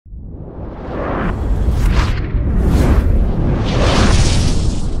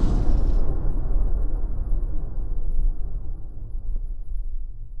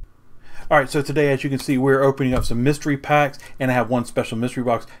Alright, so today, as you can see, we're opening up some mystery packs, and I have one special mystery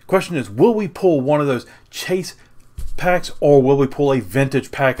box. Question is, will we pull one of those chase packs, or will we pull a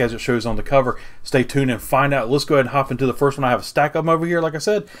vintage pack as it shows on the cover? Stay tuned and find out. Let's go ahead and hop into the first one. I have a stack of them over here, like I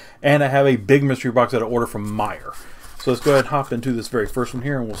said, and I have a big mystery box that I ordered from Meijer. So let's go ahead and hop into this very first one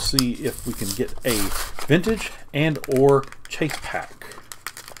here, and we'll see if we can get a vintage and or chase pack.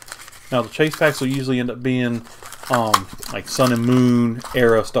 Now, the chase packs will usually end up being like Sun and Moon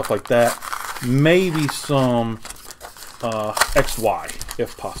era, stuff like that. Maybe some XY,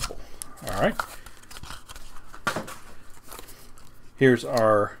 if possible. Alright. Here's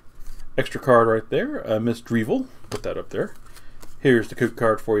our extra card right there, Miss Drevel. Put that up there. Here's the code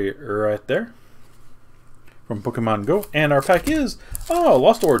card for you right there from Pokemon Go. And our pack is,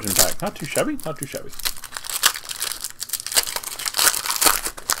 Lost Origin pack. Not too shabby, not too shabby.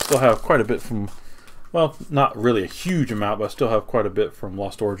 Still have quite a bit from, well, not really a huge amount, but I still have quite a bit from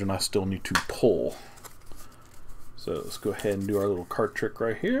Lost Origin I still need to pull. So let's go ahead and do our little card trick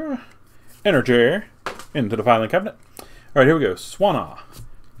right here. Energy into the filing cabinet. Alright, here we go. Swanna,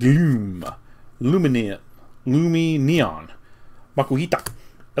 Gloom, Luminion, Makuhita,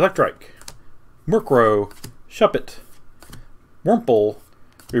 Electrike, Murkrow, Shuppet, Wurmple,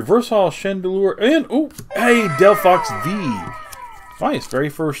 Reverse Hall Chandelure, and, hey, Delphox V. Nice, very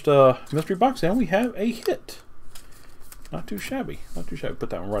first mystery box, and we have a hit. Not too shabby, not too shabby.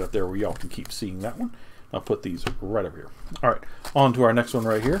 Put that one right up there where y'all can keep seeing that one. I'll put these right over here. All right, on to our next one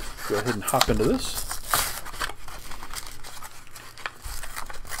right here. Go ahead and hop into this.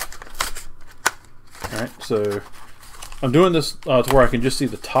 All right, so I'm doing this to where I can just see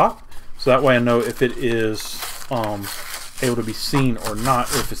the top, so that way I know if it is able to be seen or not.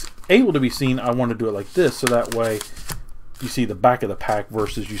 If it's able to be seen, I want to do it like this, so that way you see the back of the pack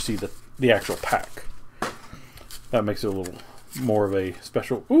versus you see the actual pack. That makes it a little more of a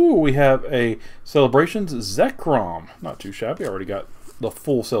special. Ooh, we have a Celebrations Zekrom. Not too shabby. I already got the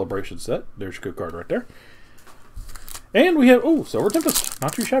full Celebration set. There's your code card right there. And we have, Silver Tempest.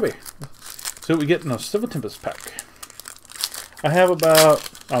 Not too shabby. So we get in a Silver Tempest pack. I have about,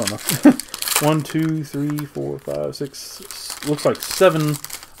 I don't know, 1, 2, 3, 4, 5, 6, looks like 7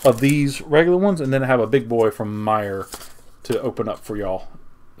 of these regular ones, and then I have a big boy from Meijer to open up for y'all,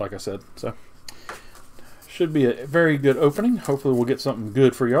 like I said. So should be a very good opening. Hopefully we'll get something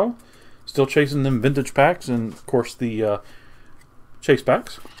good for y'all. Still chasing them vintage packs and of course the chase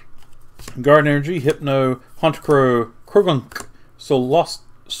packs. Guard Energy, Hypno, Honchkrow, Krogunk,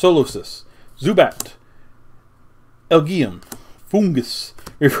 Solosis, Zubat, Elgium, Fungus,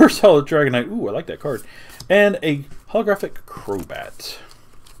 Reverse Hollow Dragonite. Ooh, I like that card. And a holographic Crobat.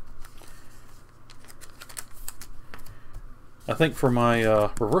 I think for my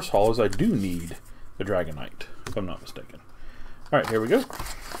reverse hollows, I do need the Dragonite, if I'm not mistaken. Alright, here we go.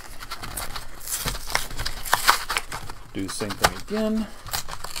 Do the same thing again.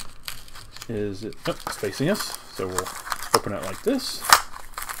 Is it? Nope, it's facing us. So we'll open it like this.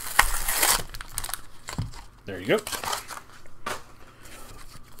 There you go.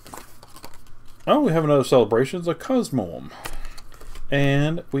 Oh, we have another Celebrations, a Cosmoem.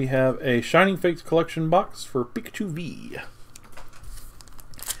 And we have a Shining Fates collection box for Pikachu V.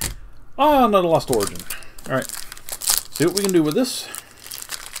 Another Lost Origin. Alright. See what we can do with this.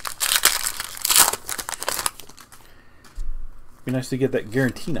 Be nice to get that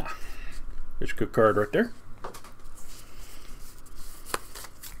Garantina. There's a good card right there.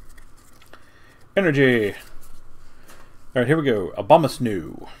 Energy. Alright, here we go.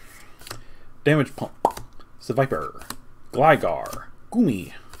 Abomasnow. Damage Pump. Seviper. Gligar.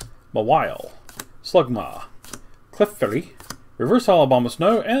 Goomy. Mawile. Slugma. Clefairy. Reverse Hollow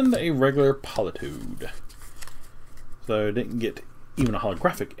Abomasnow, and a regular Politoed. So didn't get even a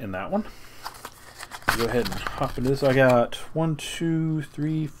holographic in that one. Go ahead and hop into this. I got 1, 2,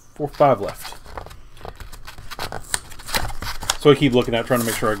 3, 4, 5 left. So I keep looking at it, trying to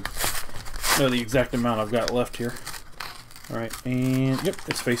make sure I know the exact amount I've got left here. Alright, and yep,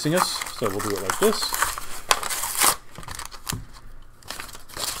 it's facing us. So we'll do it like this.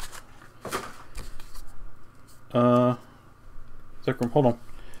 Zekrom, hold on.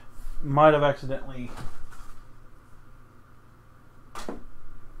 Might have accidentally.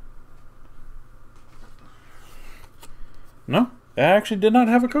 No, I actually did not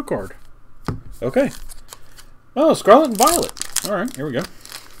have a code card. Okay. Oh, Scarlet and Violet. Alright, here we go.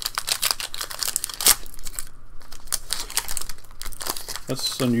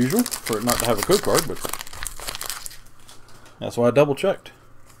 That's unusual for it not to have a code card, but that's why I double checked.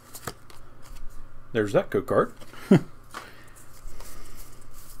 There's that code card.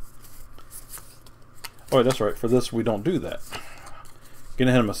 Oh, that's right. For this, we don't do that. Getting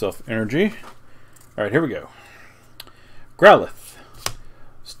ahead of myself. Energy. Alright, here we go. Growlithe,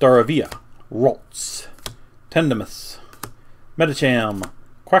 Staravia, Ralts, Tendemus, Medicham,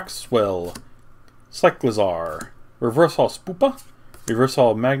 Quaxwell, Cyclizar, Reverse Hall Spoopa, Reverse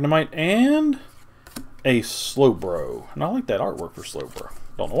Hall Magnemite, and a Slowbro. And I like that artwork for Slowbro.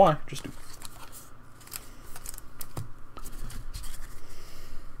 Don't know why, just do.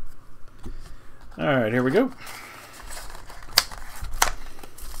 Alright, here we go.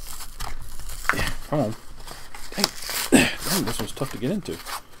 Yeah, come on. Dang. Dang, this one's tough to get into.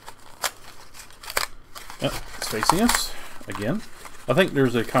 Yep, it's facing us again. I think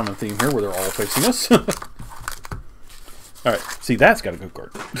there's a common theme here where they're all facing us. Alright, see, that's got a good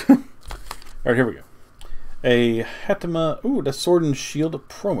card. Alright, here we go. A Hatama. Ooh, that's Sword and Shield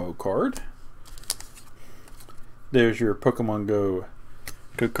promo card. There's your Pokemon Go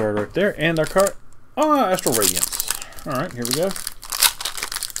good card right there. And our card. Ah, Astral Radiance. Alright, here we go.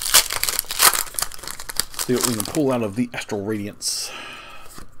 See what we can pull out of the Astral Radiance.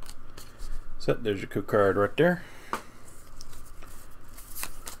 So there's your code card right there.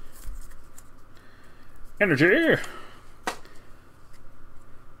 Energy!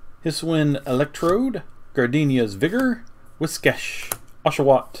 Hisuian Electrode, Gardenia's Vigor, Whiscash,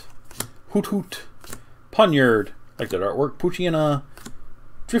 Oshawott, Hoot Hoot, Poniard, like that artwork, Poochyena,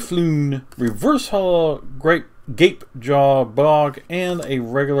 Drifloon, Reverse Hollow, Great Gape Jaw Bog, and a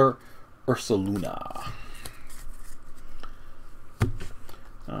regular Ursaluna.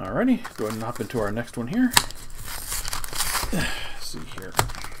 Alrighty, go ahead and hop into our next one here. Let's see here.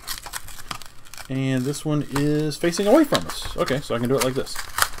 And this one is facing away from us. Okay, so I can do it like this.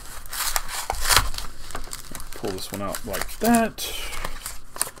 Pull this one out like that.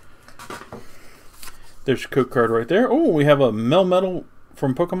 There's your code card right there. Oh, we have a Melmetal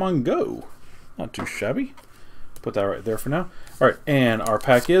from Pokemon Go. Not too shabby. Put that right there for now. Alright, and our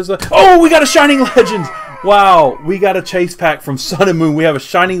pack is... oh, we got a Shining Legends! Wow, we got a chase pack from Sun and Moon. We have a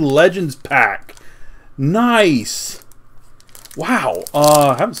Shining Legends pack. Nice! Wow,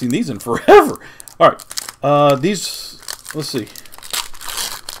 I haven't seen these in forever. Alright, these... let's see.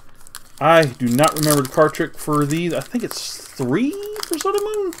 I do not remember the card trick for these. I think it's 3 for Sun and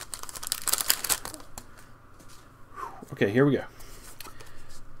Moon. Okay, here we go.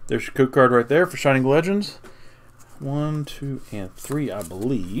 There's your code card right there for Shining Legends. 1, 2, and 3, I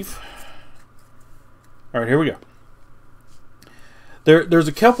believe. Alright, here we go. There's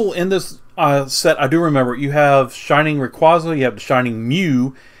a couple in this set I do remember. You have Shining Rayquaza, you have the Shining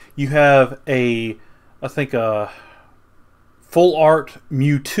Mew, you have a, I think, a Full Art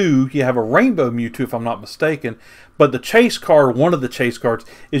Mewtwo, you have a Rainbow Mewtwo if I'm not mistaken, but the chase card, one of the chase cards,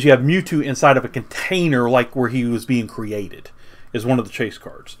 is you have Mewtwo inside of a container like where he was being created, is one of the chase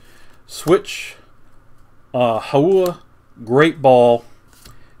cards. Switch, Haua, Great Ball,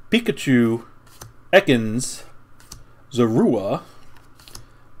 Pikachu, Ekans, Zorua,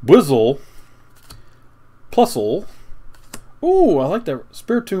 Bwizzle, Plusle. Ooh, I like that.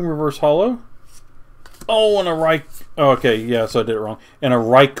 Spiritomb Reverse Hollow. Oh, and a Raikou. Oh, okay, yeah, so I did it wrong. And a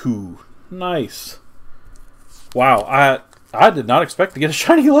Raikou. Nice. Wow, I did not expect to get a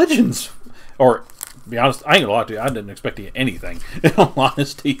Shiny Legends. Or, to be honest, I ain't gonna lie to you, I didn't expect to get anything, in all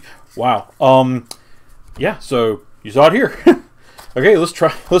honesty. Wow. Yeah, so you saw it here. Okay, let's try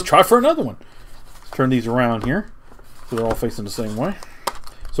for another one. Let's turn these around here so they're all facing the same way.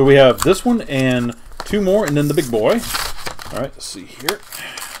 So we have this one and 2 more, and then the big boy. All right, let's see here.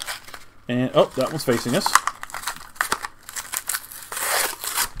 And oh, that one's facing us.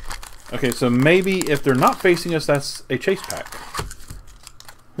 Okay, so maybe if they're not facing us, that's a chase pack.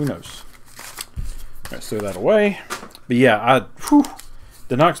 Who knows? All right, throw that away. But yeah, I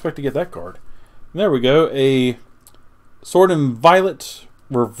did not expect to get that card. There we go, a Sword and Violet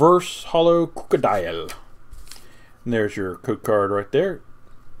Reverse Hollow Crocodile. And there's your code card right there.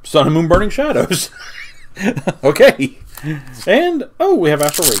 Sun and Moon Burning Shadows. Okay. And, oh, we have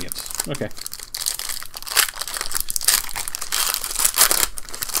Astral Radiance. Okay.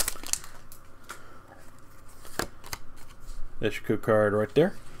 That's your code card right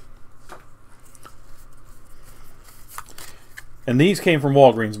there. And these came from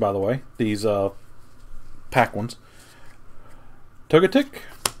Walgreens, by the way. These pack ones. Togetic,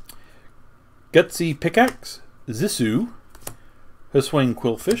 Gutsy Pickaxe, Zissou, Hisuian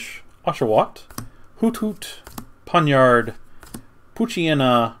Quillfish, Oshawott, Hoot Hoot, Poniard,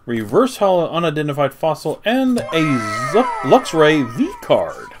 Poochyena, Reverse Hollow Unidentified Fossil, and a Luxray V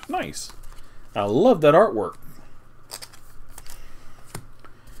card. Nice. I love that artwork.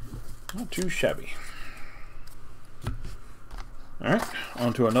 Not too shabby. Alright,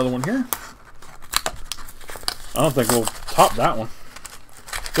 on to another one here. I don't think we'll top that one.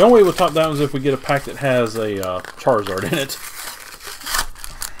 The only way we'll top down is if we get a pack that has a Charizard in it.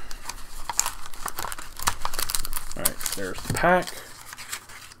 Alright, there's the pack.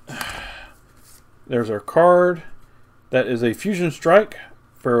 There's our card. That is a Fusion Strike,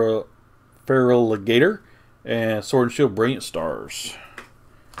 Feraligatr, and Sword and Shield Brilliant Stars.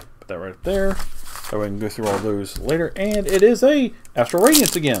 Put that right up there. That way we can go through all those later. And it is a Astral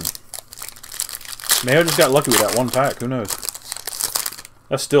Radiance again. Maybe I just got lucky with that one pack. Who knows?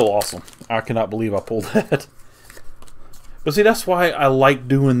 That's still awesome. I cannot believe I pulled that. But see, that's why I like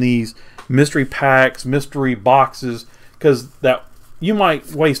doing these mystery packs, mystery boxes, because that you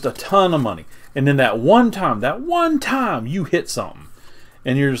might waste a ton of money. And then that one time you hit something.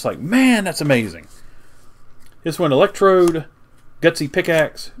 And you're just like, man, that's amazing. This one, Electrode, Gutsy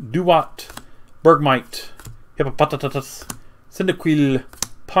Pickaxe, Duat, Bergmite, Hippopotamus, Cyndaquil,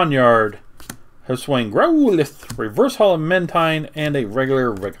 Poniard, Housewain Growlith, Reverse Holomentine, and a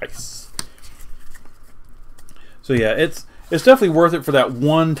regular Regice. So yeah, it's definitely worth it for that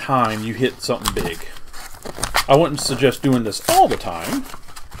one time you hit something big. I wouldn't suggest doing this all the time,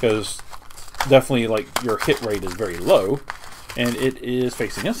 because definitely like your hit rate is very low, and it is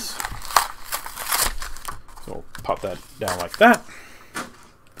facing us. So we'll pop that down like that.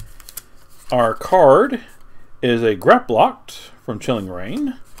 Our card is a Graplocked from Chilling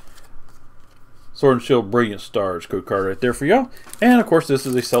Rain. Sword and Shield Brilliant Stars code card right there for y'all. And of course this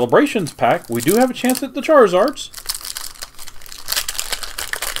is a Celebrations pack. We do have a chance at the Charizards.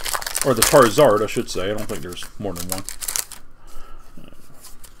 Or the Charizard, I should say. I don't think there's more than one.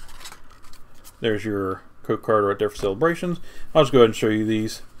 There's your code card right there for Celebrations. I'll just go ahead and show you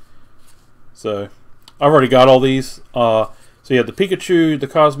these. So, I've already got all these. So you have the Pikachu, the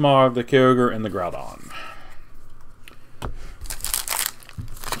Cosmog, the Kyogre, and the Groudon.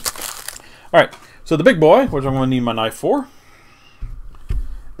 Alright, so the big boy, which I'm going to need my knife for,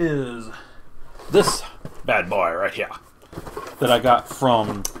 is this bad boy right here that I got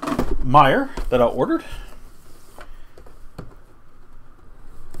from Meijer that I ordered.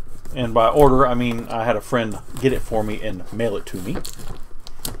 And by order, I mean I had a friend get it for me and mail it to me.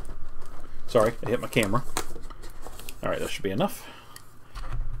 Sorry, I hit my camera. Alright, that should be enough.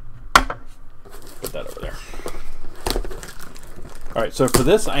 Put that over there. Alright, so for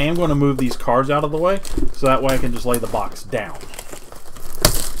this, I am going to move these cards out of the way, so that way I can just lay the box down.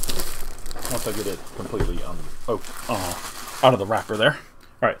 Once I get it completely out of the wrapper there.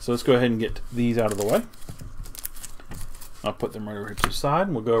 Alright, so let's go ahead and get these out of the way. I'll put them right over here to the side,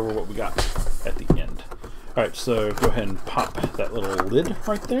 and we'll go over what we got at the end. Alright, so go ahead and pop that little lid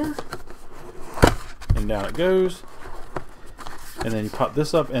right there. And down it goes. And then you pop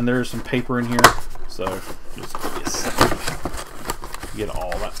this up, and there's some paper in here. So just give me a second to get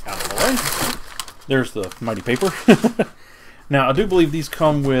all that out of the way. There's the mighty paper. Now, I do believe these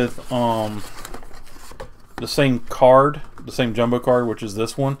come with the same card, the same jumbo card, which is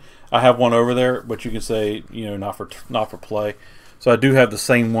this one. I have one over there, but you can say, you know, not for play. So I do have the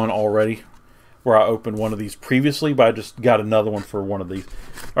same one already, where I opened one of these previously, but I just got another one for one of these.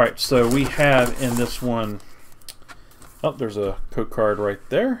 All right, so we have in this one. Oh, there's a code card right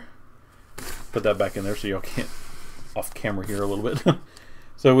there. Put that back in there so y'all can't off camera here a little bit.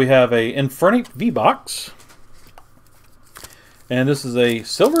 So we have a Infernape V-Box. And this is a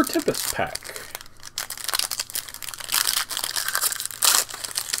Silver Tempest pack.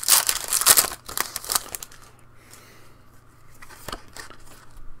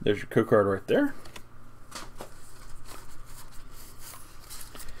 There's your code card right there.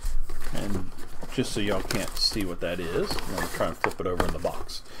 And just so y'all can't see what that is, I'm going to try and flip it over in the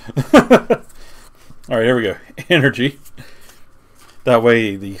box. Alright, here we go. Energy. That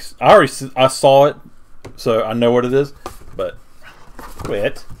way, I saw it, so I know what it is, but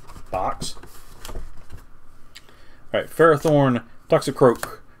quit. Box. Alright, Ferrothorn,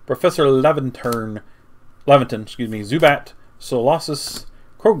 Toxicroak, Professor Leviton, Zubat, Solosis,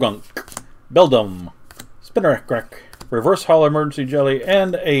 Krogunk, Beldum, Spinarak, Reverse Holo Emergency Jelly,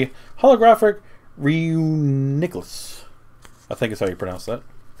 and a holographic Reuniclus. I think is how you pronounce that.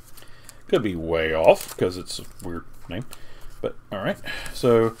 Could be way off because it's a weird name. But alright.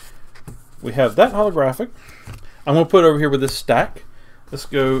 So we have that holographic. I'm going to put it over here with this stack. Let's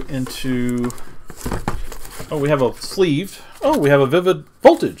go into. Oh, we have a sleeved. Oh, we have a Vivid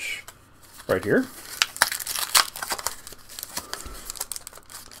Voltage right here.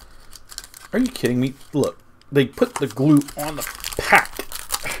 Are you kidding me? Look, they put the glue on the pack.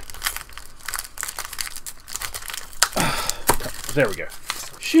 There we go.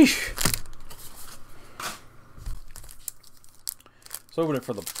 Sheesh. Let's open it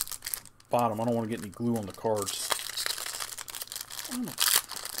for the bottom. I don't want to get any glue on the cards.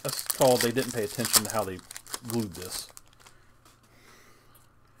 That's called they didn't pay attention to how they glued this.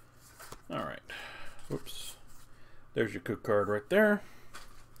 Alright. Whoops. There's your code card right there.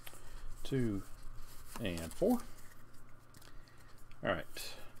 2 and 4.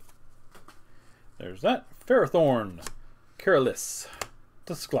 Alright. There's that. Ferrothorn, Carolus,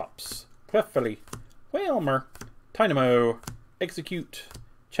 Tusclops, Clefeli, Whalmer, Tynamo, Execute,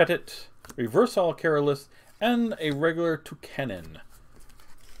 Chetit, Reversal Carolus, and a regular Toucanon.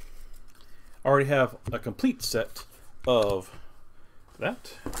 I already have a complete set of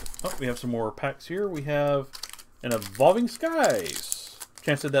that. Oh, we have some more packs here. We have an Evolving Skies.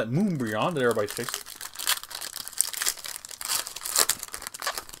 Chance of that Moonbreon that everybody's chasing.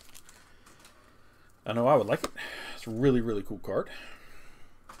 I know I would like it. It's a really, really cool card.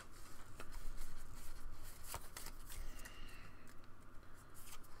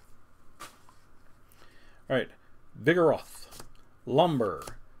 Alright. Vigoroth, Lumber,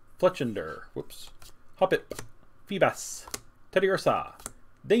 Fletchender, whoops, Hoppip, Phoebus, Teddiursa,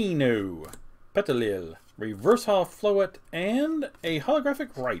 Dino, Petalil, Reverse Holo Floet, and a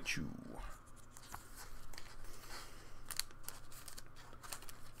holographic Raichu.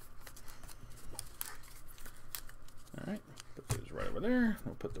 Alright, put those right over there.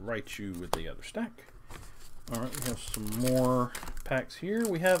 We'll put the Raichu with the other stack. Alright, we have some more packs here.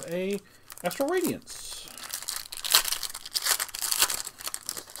 We have a Astral Radiance.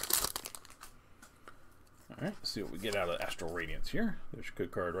 Alright, let's see what we get out of Astral Radiance here. There's a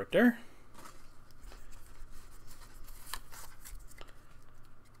good card right there.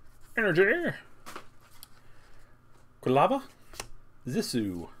 Energy! Quilava,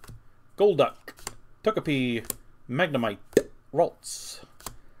 Zissou, Golduck, Togepi, Magnemite, Ralts,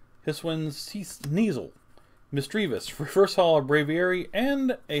 Hisuian Sneasel, Misdreavus, Reverse Holo Braviary,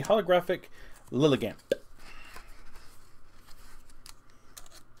 and a holographic Lilligant.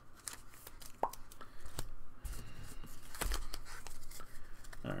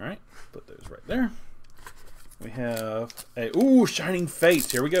 Alright, put those right there. We have a, ooh, Shining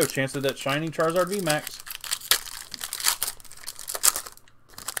Fates. Here we go. Chance of that Shining Charizard VMAX.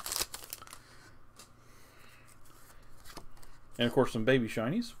 And of course some baby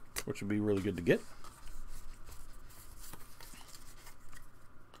shinies, which would be really good to get.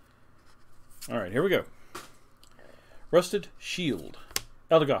 Alright, here we go. Rusted Shield,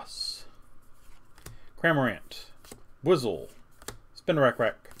 Eldegoss, Cramorant, Whizzle,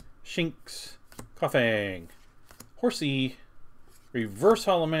 Spinarak, Shinx, Koffing, Horsey, Reverse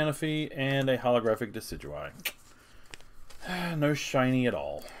Holo Manaphy, and a holographic Decidueye. No shiny at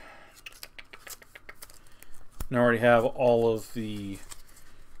all. And I already have all of the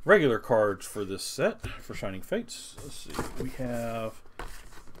regular cards for this set for Shining Fates. Let's see. We have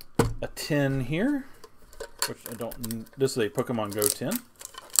a 10 here, which I don't. This is a Pokemon Go 10.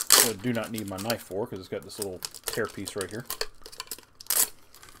 I do not need my knife for because it's got this little tear piece right here.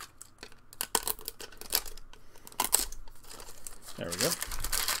 There we go.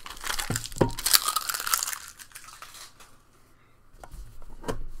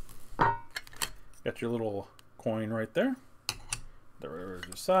 Got your little coin right there. There's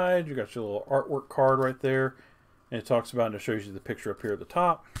the side. You got your little artwork card right there. And it talks about, and it shows you the picture up here at the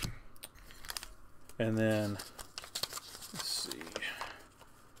top. And then, let's see.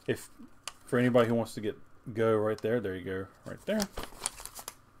 If, for anybody who wants to get Go right there, there you go, right there.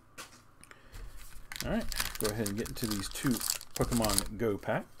 Alright, go ahead and get into these two Pokemon Go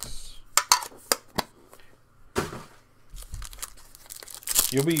packs.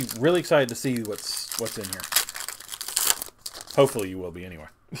 You'll be really excited to see what's in here. Hopefully you will be anyway.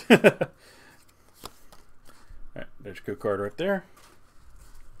 Alright, there's your code card right there.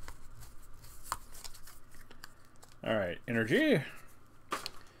 Alright, Energy.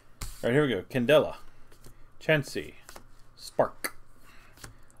 Alright, here we go. Candela, Chansey, Spark,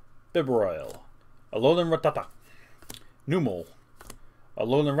 Bibroil, Alolan Rattata, Numel,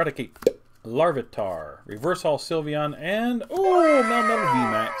 Alolan Raticate, Larvitar, Reverse Holo Sylveon, and oh, Melmetal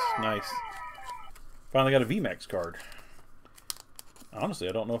VMAX. Nice. Finally got a VMAX card. Honestly,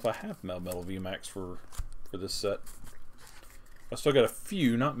 I don't know if I have Melmetal VMAX for this set. I still got a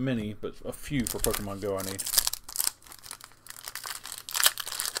few, not many, but a few for Pokemon Go I need.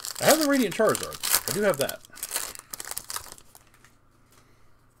 I have the Radiant Charizard. I do have that.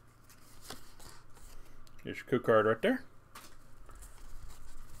 Here's your code card right there.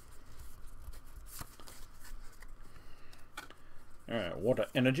 Alright, Water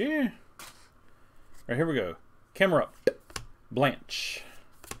Energy. Alright, here we go. Camerupt, Blanche,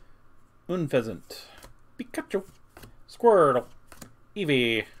 Unpheasant, Pikachu, Squirtle,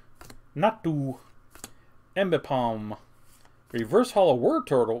 Eevee, Natu, Ambipom, Reverse Hollow Word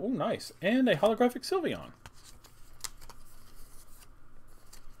Turtle. Ooh, nice. And a holographic Sylveon.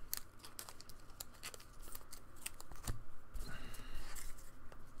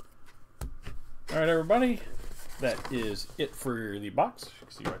 Alright, everybody. That is it for the box. You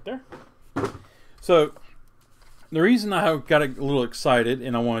can see right there. So, the reason I got a little excited,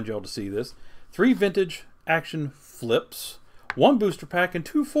 and I wanted y'all to see this, 3 vintage action flips, 1 booster pack, and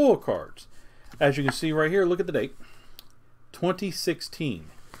 2 foil cards. As you can see right here, look at the date. 2016.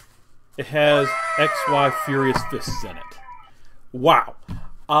 It has XY Furious Fists in it. Wow.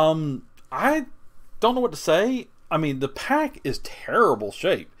 I don't know what to say. I mean, the pack is terrible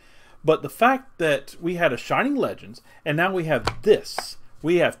shape. But the fact that we had a Shining Legends, and now we have this.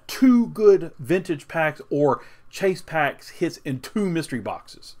 We have 2 good vintage packs or chase packs hits in 2 mystery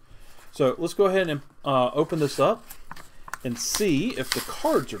boxes. So let's go ahead and open this up and see if the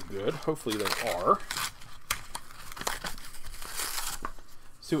cards are good. Hopefully they are.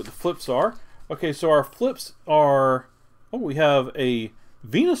 See what the flips are. Okay, so our flips are... Oh, we have a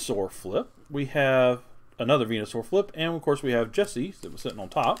Venusaur flip. We have another Venusaur flip. And, of course, we have Jessie that was sitting on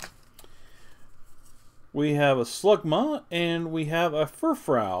top. We have a Slugma. And we have a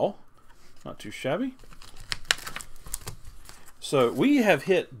Furfrou. Not too shabby. So, we have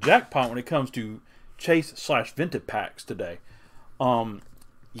hit jackpot when it comes to chase/vintage packs today.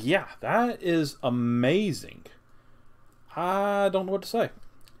 Yeah, that is amazing. I don't know what to say.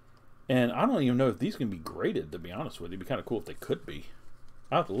 And I don't even know if these can be graded, to be honest with you. It'd be kind of cool if they could be.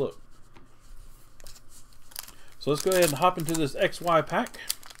 I'll have to look. So let's go ahead and hop into this XY pack.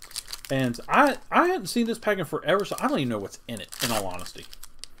 And I hadn't seen this pack in forever, so I don't even know what's in it, in all honesty.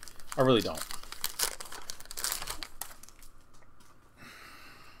 I really don't.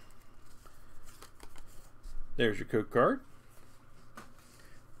 There's your code card.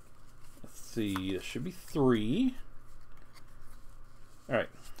 Let's see, this should be 3. Alright,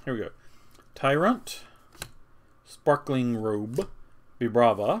 here we go. Tyrant, Sparkling Robe,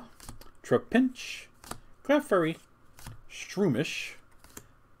 Vibrava, Trapinch, Clefairy, Shroomish,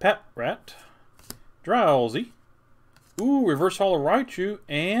 Patrat, Drowsy, ooh, Reverse Hollow Raichu,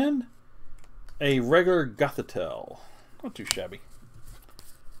 and a regular Gothitelle. Not too shabby.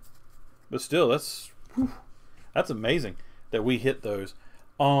 But still, that's amazing that we hit those.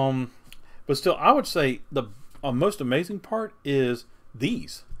 But still, I would say the most amazing part is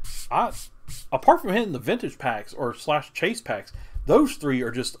these. Apart from hitting the vintage packs or /chase packs, those 3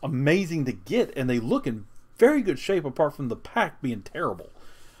 are just amazing to get, and they look in very good shape apart from the pack being terrible.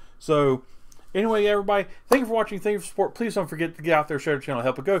 So, anyway, everybody, thank you for watching. Thank you for support. Please don't forget to get out there, share the channel,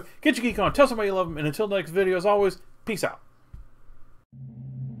 help it go. Get your geek on, tell somebody you love them, and until the next video, as always, peace out.